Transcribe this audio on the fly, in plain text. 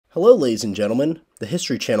Hello ladies and gentlemen, the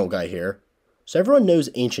History Channel guy here. So everyone knows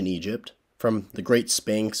ancient Egypt, from the Great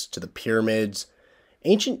Sphinx to the pyramids.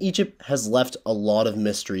 Ancient Egypt has left a lot of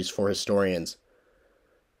mysteries for historians.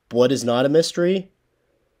 But what is not a mystery?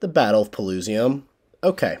 The Battle of Pelusium.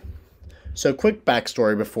 Okay, so quick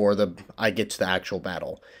backstory before I get to the actual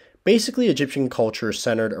battle. Basically, Egyptian culture is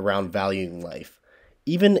centered around valuing life,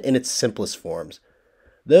 even in its simplest forms.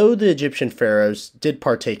 Though the Egyptian pharaohs did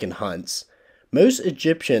partake in hunts, most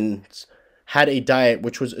Egyptians had a diet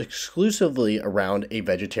which was exclusively around a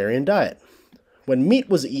vegetarian diet. When meat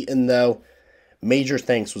was eaten, though, major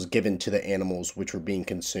thanks was given to the animals which were being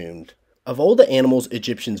consumed. Of all the animals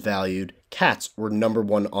Egyptians valued, cats were number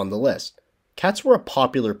one on the list. Cats were a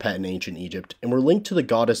popular pet in ancient Egypt and were linked to the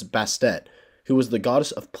goddess Bastet, who was the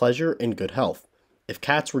goddess of pleasure and good health. If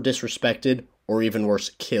cats were disrespected, or even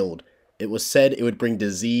worse, killed, it was said it would bring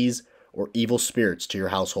disease or evil spirits to your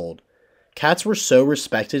household. Cats were so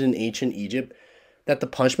respected in ancient Egypt that the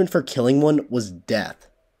punishment for killing one was death.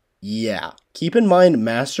 Yeah, keep in mind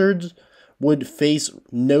masters would face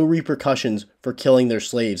no repercussions for killing their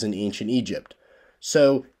slaves in ancient Egypt.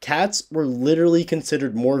 So cats were literally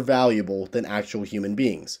considered more valuable than actual human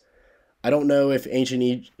beings. I don't know if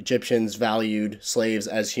ancient Egyptians valued slaves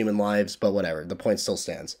as human lives, but whatever, the point still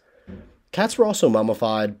stands. Cats were also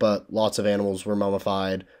mummified, but lots of animals were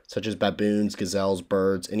mummified, such as baboons, gazelles,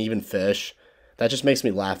 birds, and even fish. That just makes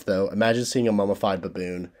me laugh, though. Imagine seeing a mummified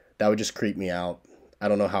baboon. That would just creep me out. I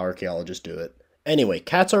don't know how archaeologists do it. Anyway,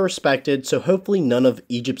 cats are respected, so hopefully none of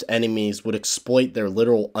Egypt's enemies would exploit their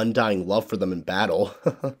literal undying love for them in battle.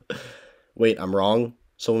 Wait, I'm wrong?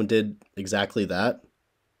 Someone did exactly that?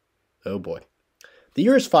 Oh boy. The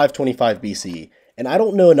year is 525 BCE, and I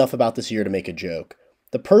don't know enough about this year to make a joke.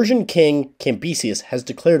 The Persian king Cambyses has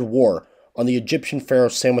declared war on the Egyptian pharaoh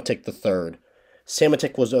Psammetichus III.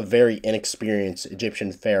 Psammetichus was a very inexperienced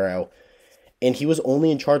Egyptian pharaoh, and he was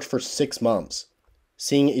only in charge for 6 months.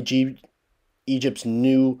 Seeing Egypt's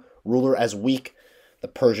new ruler as weak, the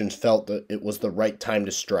Persians felt that it was the right time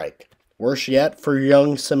to strike. Worse yet, for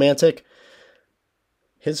young Psammetichus,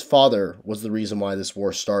 his father was the reason why this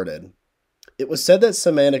war started. It was said that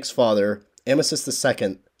Psammetichus' father, Amasis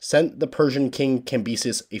II, sent the Persian king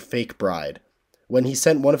Cambyses a fake bride, when he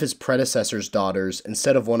sent one of his predecessor's daughters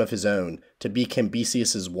instead of one of his own to be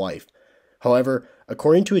Cambyses' wife. However,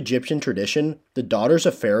 according to Egyptian tradition, the daughters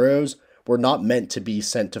of pharaohs were not meant to be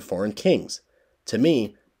sent to foreign kings. To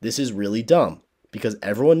me, this is really dumb, because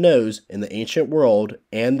everyone knows in the ancient world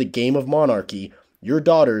and the game of monarchy, your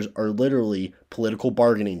daughters are literally political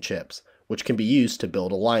bargaining chips, which can be used to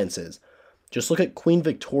build alliances. Just look at Queen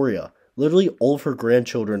Victoria. Literally all of her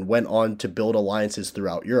grandchildren went on to build alliances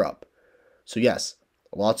throughout Europe. So yes,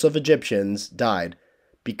 lots of Egyptians died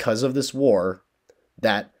because of this war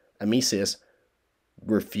that Amasis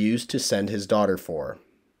refused to send his daughter for.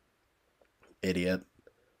 Idiot.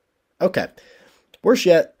 Okay. Worse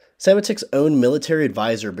yet, Psammetichus' own military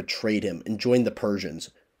advisor betrayed him and joined the Persians.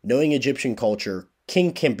 Knowing Egyptian culture,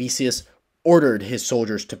 King Cambyses ordered his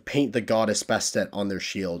soldiers to paint the goddess Bastet on their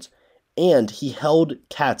shields, and he held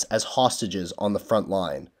cats as hostages on the front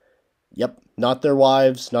line. Yep, not their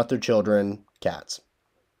wives, not their children, cats.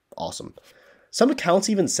 Awesome. Some accounts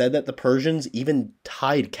even said that the Persians even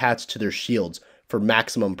tied cats to their shields for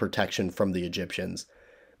maximum protection from the Egyptians.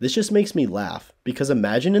 This just makes me laugh, because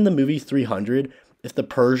imagine in the movie 300 if the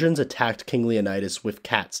Persians attacked King Leonidas with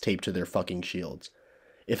cats taped to their fucking shields.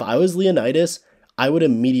 If I was Leonidas, I would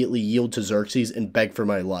immediately yield to Xerxes and beg for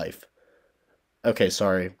my life. Okay,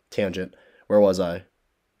 sorry, tangent. Where was I?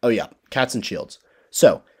 Oh yeah, cats and shields.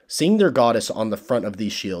 So, seeing their goddess on the front of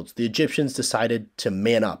these shields, the Egyptians decided to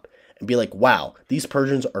man up and be like, wow, these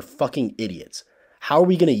Persians are fucking idiots. How are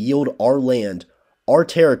we going to yield our land, our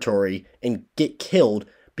territory, and get killed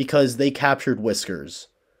because they captured Whiskers?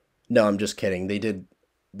 No, I'm just kidding. They did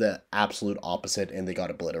the absolute opposite and they got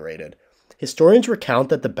obliterated. Historians recount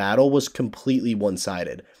that the battle was completely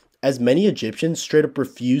one-sided, as many Egyptians straight up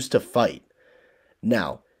refused to fight.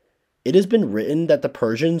 Now, it has been written that the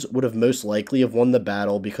Persians would have most likely have won the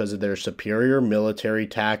battle because of their superior military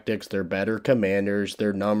tactics, their better commanders,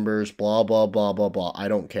 their numbers, blah, blah, blah, blah, blah. I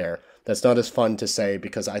don't care. That's not as fun to say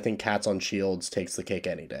because I think cats on shields takes the cake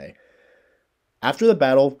any day. After the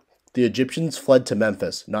battle, the Egyptians fled to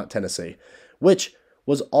Memphis, not Tennessee, which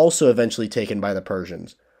was also eventually taken by the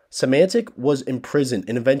Persians. Psammetichus was imprisoned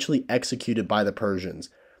and eventually executed by the Persians.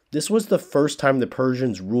 This was the first time the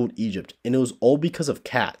Persians ruled Egypt, and it was all because of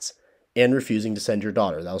cats and refusing to send your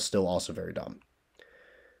daughter. That was still also very dumb.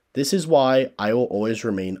 This is why I will always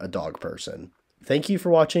remain a dog person. Thank you for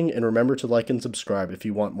watching, and remember to like and subscribe if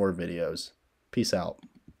you want more videos. Peace out.